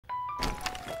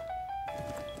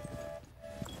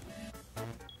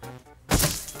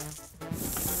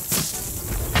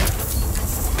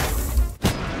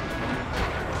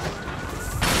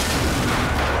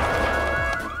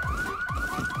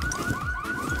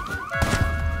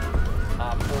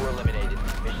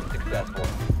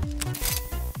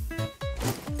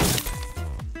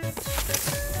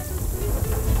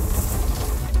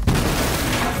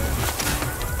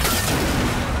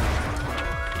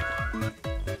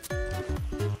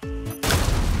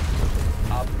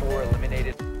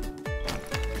eliminated.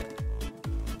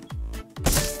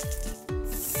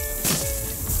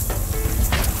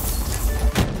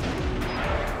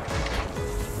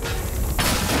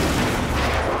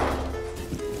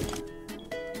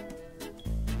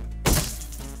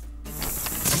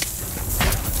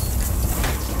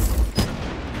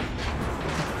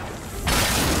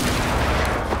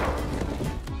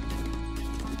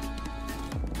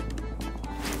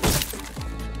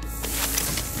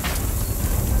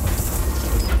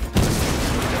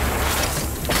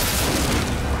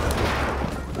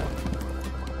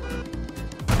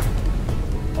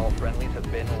 Friendlies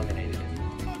have been eliminated.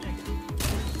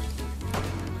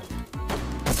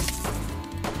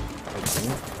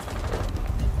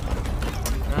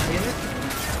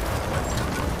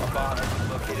 A bomb has been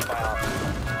located by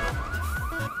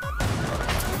officers.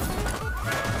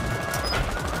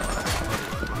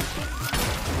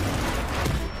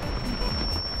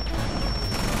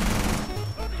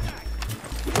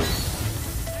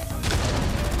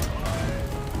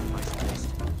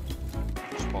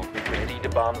 Proceed to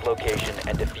bomb's location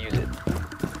and defuse it.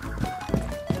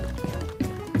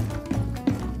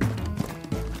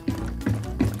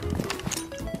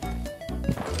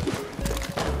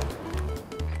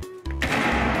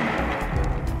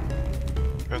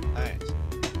 Good night.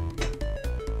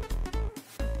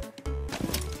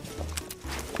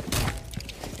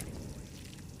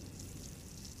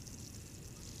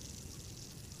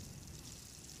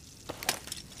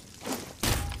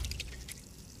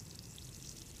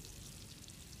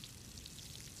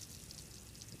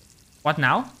 What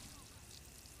now?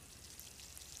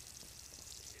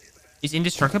 He's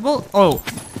indestructible? Oh.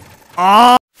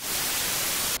 Ah!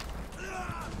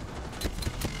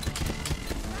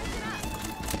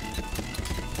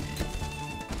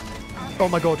 Oh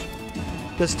my god.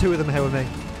 There's two of them here with me.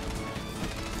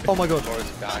 Oh my god.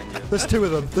 There's two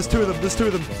of them. There's two of them. There's two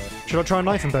of them. Should I try and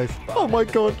knife them both? Oh my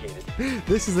god.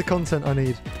 This is the content I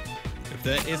need. If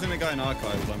there isn't a guy in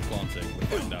archives, I'm planting.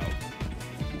 We'll find out.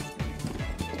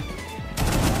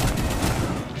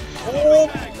 Oh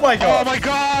my god! Oh my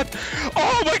god!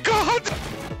 Oh my god!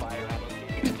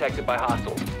 Detected by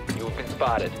hostiles. You have been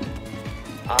spotted.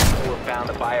 Op 4 found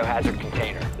the biohazard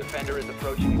container. Defender is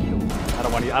approaching the kill.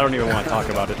 I don't even want to talk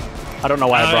about it. I don't know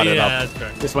why I brought it up.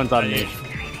 This one's on me.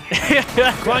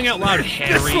 Crying out loud,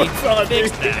 Harry. Fix that.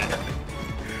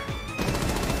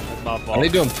 That's my fault. Are they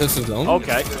doing pistols only?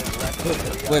 Okay.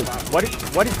 Wait, What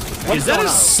Is that a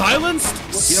silenced,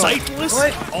 sightless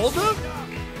Alda?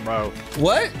 Bro.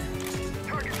 what?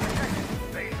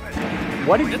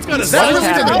 What is It's got a that silenced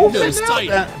happening? open sight.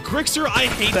 Grixer, I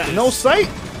hate this. No sight?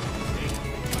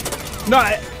 No,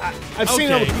 I've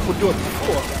seen other people do it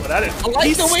before, but I didn't. I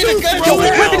like the way the gun Yo,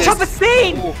 Let the chopper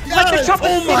sing! Let the chopper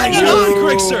Oh my sing! god,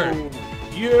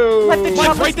 Grixer! You. Let the Mike,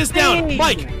 chopper write this down! sing!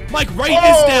 Mike, write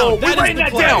this down! We're That is the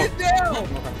plan! down.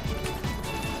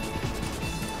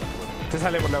 Te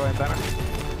sale por la ventana.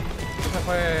 Esa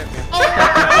fue.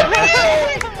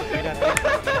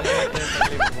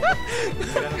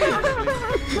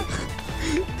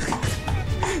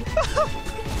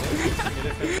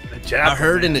 I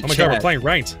heard in the Oh my god, we're chat playing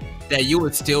ranked. that you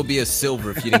would still be a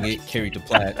silver if you didn't get carried to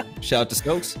plat. Shout out to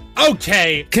Stokes.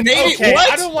 Okay. Canadian. Okay,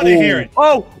 What? I don't want to hear it.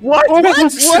 Oh, what?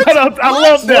 Shut up! I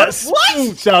love this.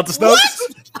 What? Shout out to Stokes.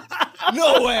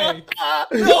 No way.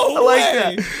 No I like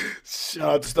way. that. Shout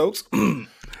out to Stokes.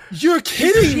 You're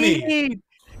kidding me!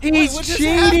 He's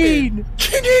cheating.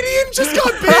 Canadian just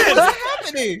got banned! What's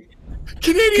happening?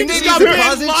 Canadian just got Canadian's a banned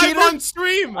closet live cheater? on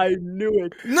stream! I knew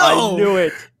it. No. I knew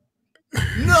it.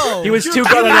 No. He was You're too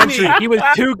good on kidding entry. me. He was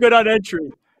too good on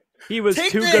entry. He was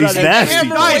Take too that- good on take the entry.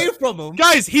 hammer Guys, away from him.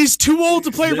 Guys, he's too old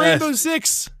to play Yes. Rainbow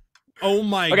Six! Oh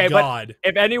my Okay, god. but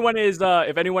if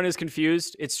anyone is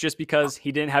confused, it's just because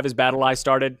he didn't have his battle eye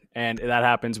started, and that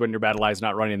happens when your battle eye is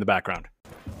not running in the background.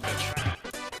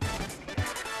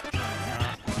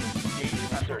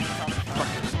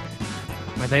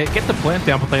 They get the plant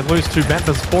down, but they lose 2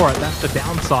 Banthas for it. That's the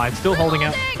downside. Still holding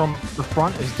out from the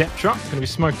front is Deptra. Going to be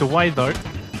smoked away, though.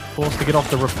 Forced to get off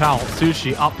the rappel.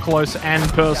 Sushi up close and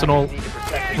personal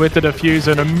with the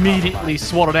diffuser and immediately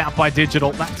swatted out by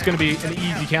Digital. That's going to be an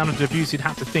easy counter defuse, you'd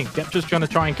have to think. Depra's trying to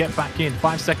try and get back in.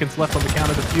 5 seconds left on the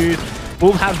counter defuse.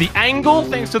 We'll have the angle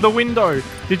thanks to the window.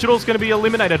 Digital's going to be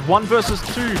eliminated. 1 versus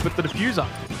 2, but the diffuser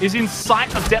is in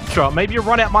sight of Deptra. Maybe a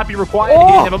run out might be required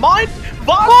here. Never mind.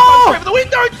 Vast goes straight for the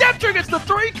window. Deptra gets the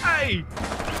 3K.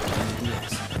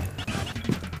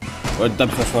 Tape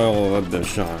 500 €, bien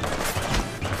sûr.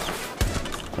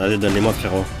 Allez, donnez-moi,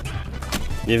 frérot.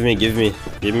 Give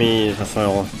me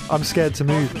 500 €. I'm scared to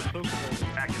move.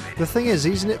 The thing is,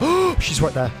 he's in it. Oh, she's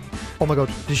right there. Oh my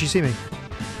god, did she see me?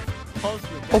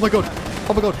 Oh my god.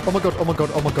 Oh my god. Oh my god. Oh my god.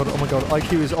 Oh my god. Oh my god.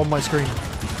 IQ is on my screen.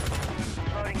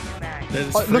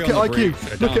 Look at IQ.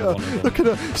 Look at her. Look at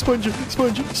her. Sponge.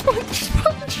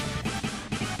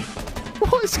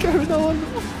 What is going on?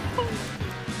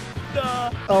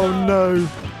 Oh no.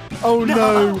 Oh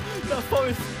no.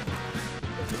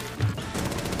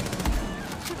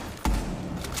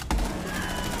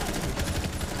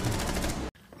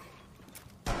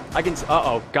 I can.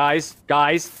 Uh-oh, guys.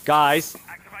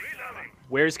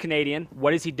 Where's Canadian?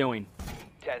 What is he doing?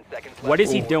 10 seconds left. What is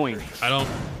he doing? I don't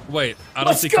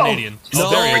see Canadian. No.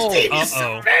 Oh, there he is.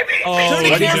 Uh-oh.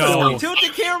 Oh, no. Tilt the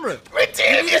camera.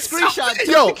 Give me a screenshot.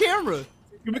 Tilt the camera.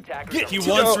 He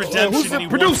wants redemption. Who's the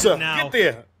producer? Get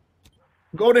there.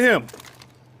 Go to him.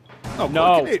 Oh,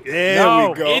 No. There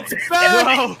we go. It's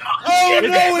back. No. Oh It's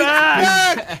no, it's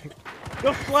back. back.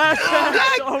 The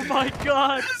flashback! Oh my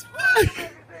god!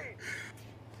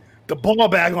 The ball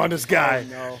bag on this guy.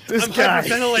 No. This I'm guy.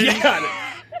 hyperventilating. He got it.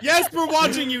 Yes, we're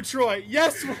watching you, Troy.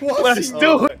 Yes, we're watching Let's you.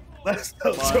 do it. Let's do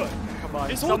it. Come on.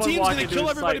 His whole Someone team's walk gonna into kill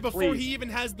his everybody site, before please. he even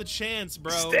has the chance,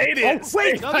 bro. Stay there. Oh,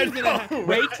 wait. Nothing's gonna happen.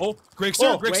 Wait. Oh,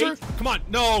 Grixer, Grixer. wait. Come on.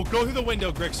 No, go through the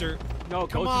window, Grixer. No,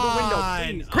 go Come through the window, on.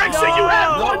 please. Grixer, you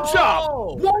have one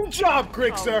job. One job,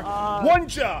 Grixer. One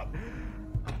job.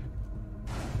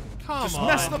 Come Just on,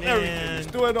 messing up man. everything.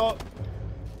 Just do it all.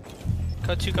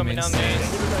 Cut 2 coming down main.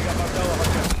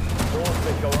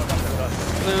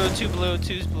 Blue, 2 blue,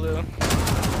 2's blue.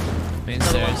 Main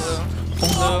Another one's stairs. blue.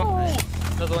 Blue.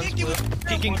 Another one's blue.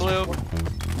 Peeking blue.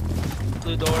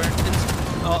 Blue door.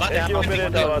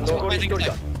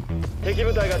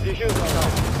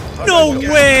 No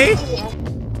way!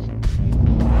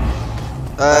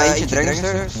 Eentje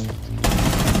dragsters.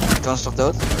 Kan is toch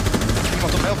dood?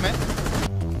 Iemand op helft mee?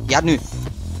 Ja, nu.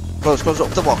 Close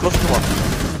op de wall, close op de wall.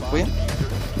 Goeie.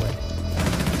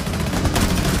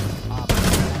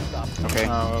 Oké.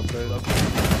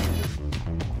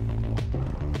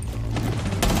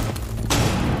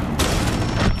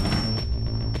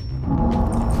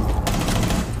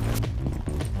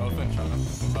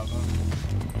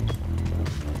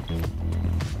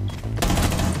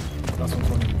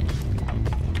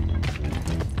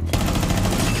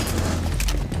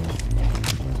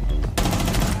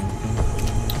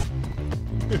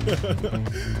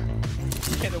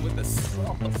 Get it with the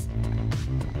sauce.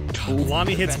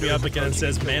 Lonnie hits me up again and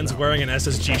says, "Man's wearing an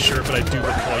SSG shirt, but I do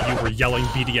recall you were yelling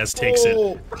BDS takes it."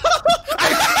 Hold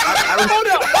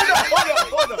up.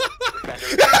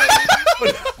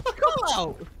 Come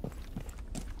out.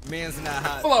 Man's not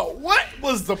hot. Hold on. What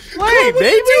was the play,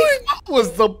 baby? What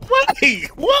was the play?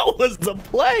 What was the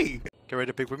play? Get ready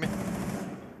to pick with me.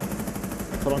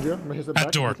 Hold on, Gio.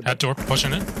 At door,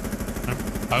 pushing it.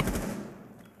 Up.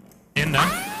 In now.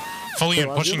 Fully in,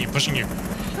 pushing you.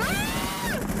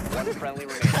 One friendly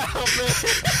remaining.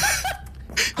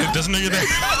 It doesn't know you're there.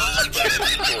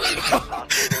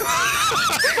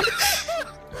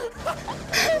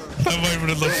 That might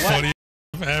have looked funny.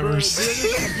 Hammers.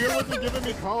 Gio wasn't giving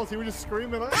me calls. He was just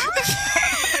screaming.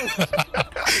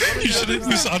 You should have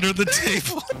used under the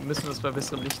table. Müssen wir es bei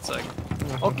besserem Licht zeigen.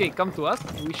 Okay, come to us.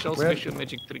 We show special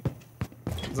magic trick.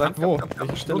 Sag wo?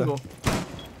 Welche Stelle? Irgendwo.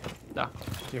 Da.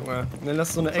 Junge, ne,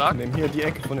 lass so eine Ecke nehmen. Hier, die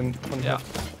Ecke von dem Ja.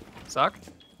 Sag.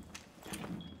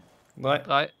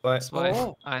 3,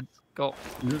 2, 1, go.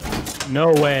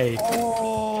 No way.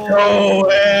 No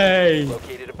way.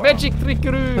 Magic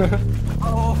trickery!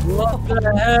 What the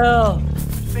hell?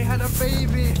 They had a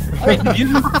baby. Wait, did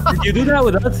you do that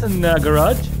with us in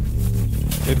garage?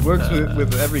 It works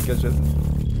with every gadget.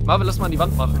 Marvin, lass mal an die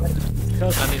Wand machen.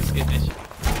 Ah, nee, das geht nicht.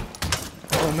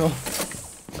 Oh no.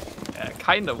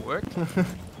 Kinda worked. I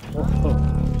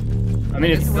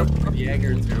mean, it's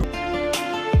Jäger too.